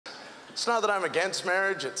It's not that I'm against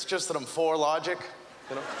marriage, it's just that I'm for logic,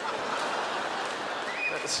 you know?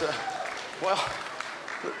 It's, well,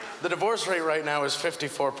 the divorce rate right now is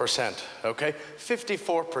 54%, okay?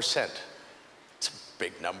 54%. It's a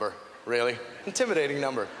big number, really. Intimidating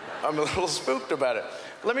number. I'm a little spooked about it.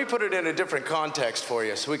 Let me put it in a different context for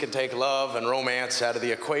you so we can take love and romance out of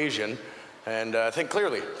the equation and think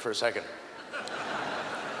clearly for a second.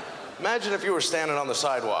 Imagine if you were standing on the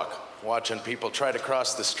sidewalk watching people try to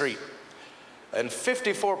cross the street and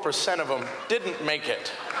 54% of them didn't make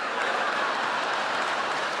it.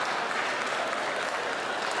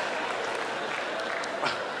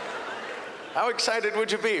 How excited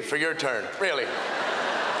would you be for your turn? Really?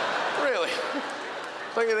 Really?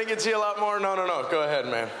 Don't you think you'd see a lot more? No, go ahead,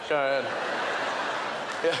 man. Go ahead.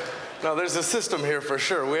 Yeah, no, there's a system here for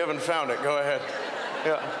sure. We haven't found it. Go ahead.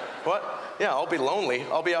 Yeah, what? Yeah, I'll be lonely.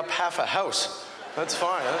 I'll be up half a house. That's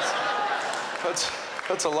fine.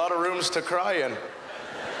 That's a lot of rooms to cry in.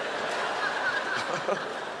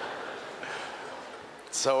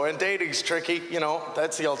 So, and dating's tricky, you know,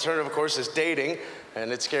 that's the alternative, of course, is dating,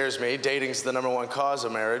 and it scares me. Dating's the #1 cause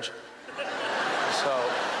of marriage.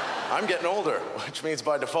 So, I'm getting older, which means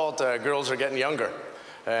by default, girls are getting younger.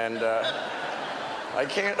 And I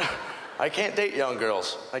can't date young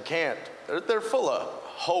girls. I can't. They're full of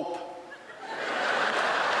hope.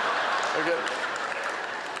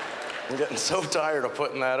 I'm getting so tired of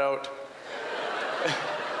putting that out.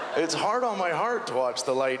 It's hard on my heart to watch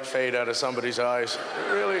the light fade out of somebody's eyes.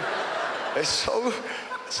 It really, it's so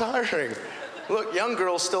tiring. Look, young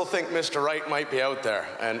girls still think Mr. Right might be out there,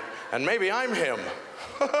 and maybe I'm him.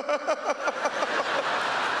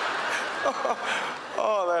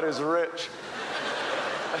 Oh, that is rich.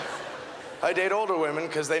 I date older women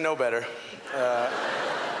because they know better.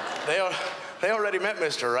 They already met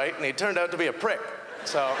Mr. Right, and he turned out to be a prick.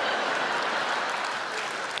 So,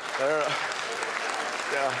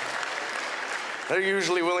 they're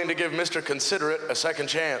usually willing to give Mr. Considerate a second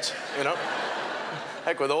chance, you know?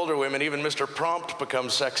 Heck, with older women, even Mr. Prompt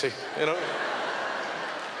becomes sexy, you know?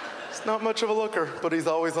 He's not much of a looker, but he's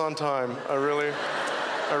always on time. I really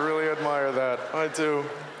admire that. I do.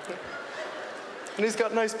 And he's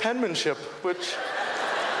got nice penmanship, which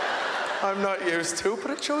I'm not used to, but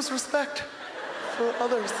it shows respect for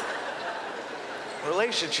others.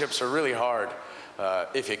 Relationships are really hard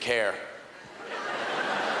if you care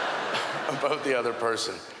about the other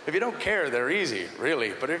person. If you don't care, they're easy,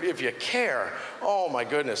 really. But if you care, oh my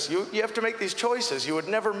goodness, you have to make these choices you would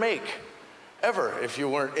never make, ever, if you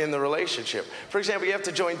weren't in the relationship. For example, you have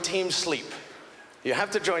to join team sleep. You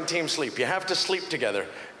have to join team sleep. You have to sleep together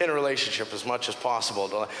in a relationship as much as possible.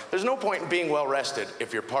 There's no point in being well rested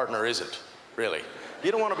if your partner isn't, really.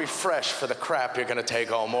 You don't want to be fresh for the crap you're going to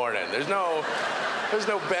take all morning. There's no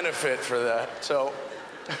benefit for that. So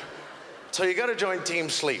you got to join team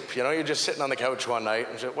sleep. You know, you're just sitting on the couch one night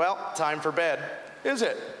and say, well, time for bed. Is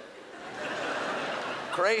it?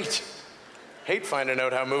 Great. Hate finding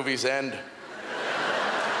out how movies end.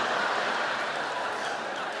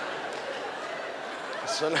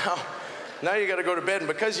 So now you got to go to bed, and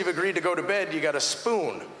because you've agreed to go to bed, you got to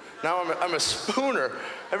spoon. Now I'm a spooner.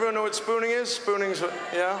 Everyone know what spooning is? Spooning's,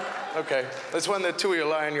 yeah? Okay. That's when the two of you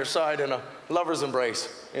lie on your side in a lover's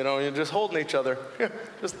embrace. You know, you're just holding each other.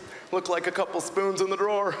 Just look like a couple spoons in the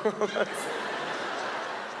drawer.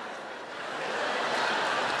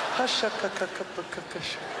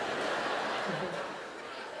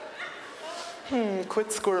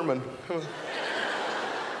 Quit squirming.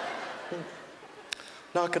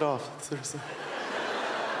 Knock it off, seriously.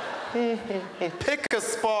 Pick a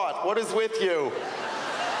spot. What is with you?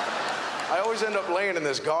 I always end up laying in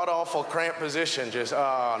this god-awful cramped position, just,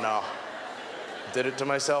 oh no. Did it to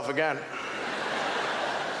myself again.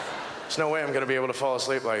 There's no way I'm gonna be able to fall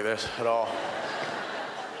asleep like this at all.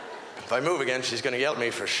 If I move again, she's gonna yell at me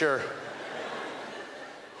for sure.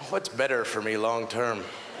 What's better for me long term?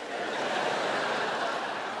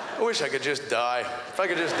 I wish I could just die. If I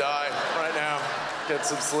could just die right now, get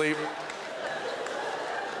some sleep.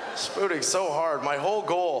 Spooning's so hard. My whole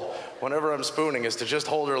goal, whenever I'm spooning, is to just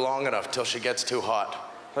hold her long enough till she gets too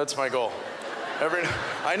hot. That's my goal.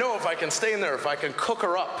 I know if I can stay in there, if I can cook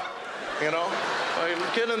her up, you know? If I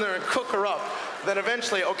can get in there and cook her up, then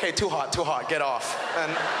eventually, okay, too hot, get off.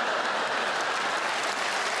 And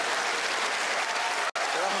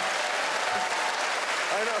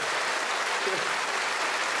I know.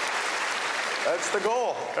 That's the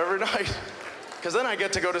goal every night. Because then I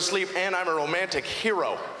get to go to sleep and I'm a romantic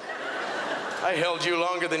hero. I held you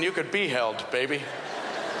longer than you could be held, baby.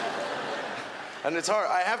 And it's hard.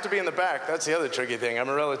 I have to be in the back. That's the other tricky thing. I'm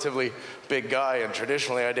a relatively big guy, and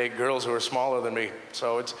traditionally I date girls who are smaller than me.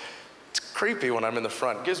 So It's creepy when I'm in the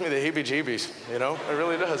front. It gives me the heebie-jeebies, you know? It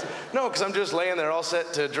really does. No, because I'm just laying there all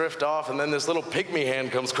set to drift off, and then this little pygmy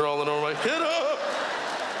hand comes crawling over my, get up!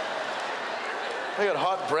 I got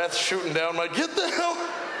hot breath shooting down my, get the hell!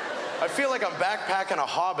 I feel like I'm backpacking a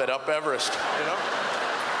hobbit up Everest, you know?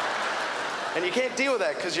 And you can't deal with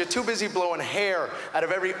that because you're too busy blowing hair out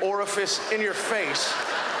of every orifice in your face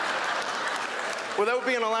without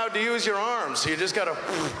being allowed to use your arms. So you just gotta,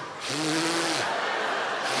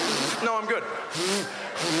 no, I'm good.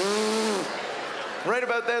 Right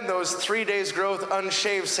about then, those 3 days growth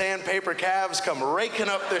unshaved sandpaper calves come raking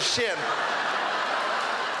up the shin.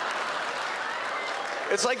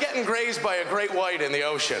 It's like getting grazed by a great white in the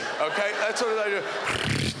ocean, okay? That's what I do.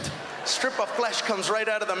 Strip of flesh comes right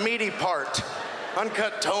out of the meaty part.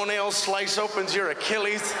 Uncut toenails, slice opens your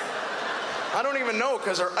Achilles. I don't even know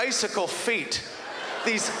because they're icicle feet.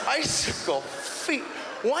 These icicle feet.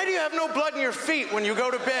 Why do you have no blood in your feet when you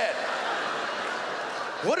go to bed?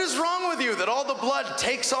 What is wrong with you that all the blood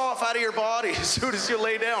takes off out of your body as soon as you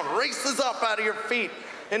lay down, races up out of your feet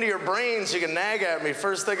into your brain so you can nag at me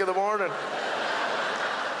first thing in the morning?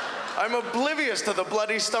 I'm oblivious to the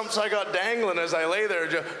bloody stumps I got dangling as I lay there.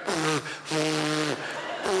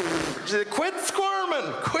 Just quit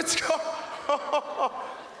squirming. Quit squirming.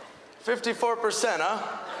 54%, huh?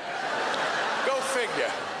 Go figure.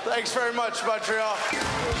 Thanks very much, Montreal.